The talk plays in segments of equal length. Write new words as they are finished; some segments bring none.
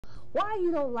Why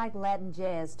you don't like Latin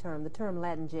jazz term, the term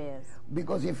Latin jazz?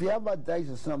 Because if you advertise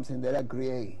something that I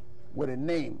create with a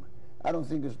name, I don't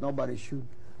think nobody should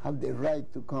have the right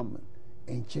to come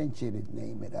and change the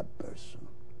name of that person.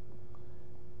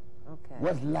 Okay.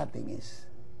 What Latin is?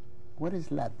 What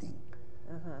is Latin?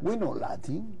 We know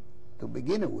Latin to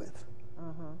begin with.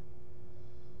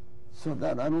 So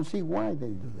that I don't see why they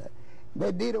do that.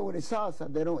 They did it with the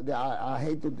salsa. They don't. I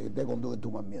hate it. They're gonna do it to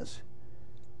my music.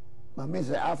 My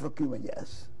music is AfroCuban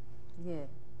Jazz. Yeah.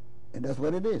 And that's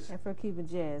what it is. AfroCuban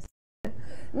Jazz.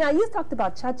 Now you talked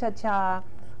about cha-cha-cha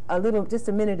just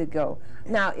a minute ago.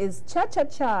 Now is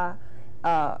cha-cha-cha,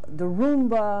 the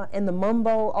rumba and the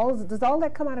mambo, does all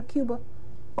that come out of Cuba?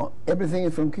 Oh, everything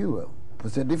is from Cuba.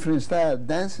 It's a different style of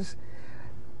dances.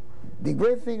 The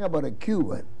great thing about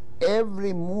Cuba,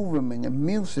 every movement and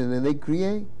music that they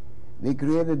create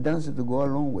a dancer to go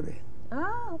along with it.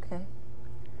 Ah, okay.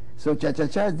 So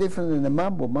cha-cha-cha is different than the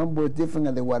mambo. Mambo is different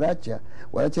than the guaracha.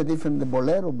 Guaracha is different than the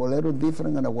bolero. Bolero is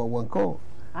different than the guaguancó.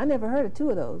 I never heard of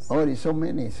two of those. Oh, there's so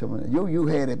many. You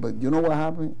had it, but you know what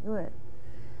happened? What?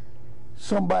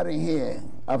 Somebody here,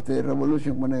 after the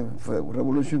revolution, when the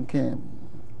revolution came,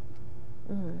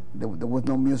 there was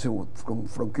no music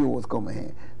from Cuba was coming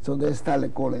here. So they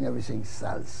started calling everything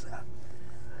salsa.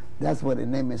 That's what the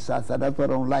name is, salsa. That's why I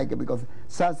don't like it, because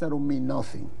salsa don't mean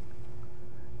nothing.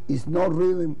 It's not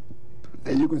rhythm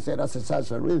that you can say that's a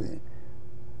salsa rhythm.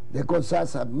 They call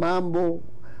salsa mambo,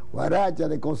 guaracha,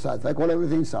 they call salsa. They call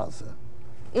everything salsa.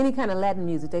 Any kind of Latin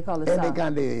music, they call it salsa? Any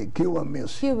kind of Cuban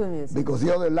music. Cuban music. Because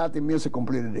the other Latin music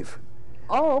completely different.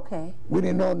 Oh, okay. We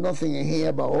didn't know nothing in here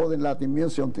about all the Latin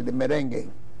music until the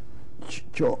merengue.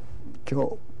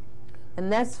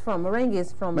 And that's from, merengue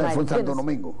is from That's like from Santo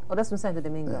Domingo. Oh, that's from Santo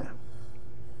Domingo.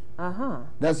 Yeah.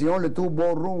 That's the only two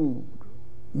ballroom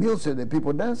music that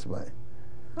people dance by.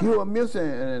 Cuban music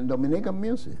and Dominican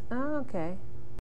music. Oh, okay.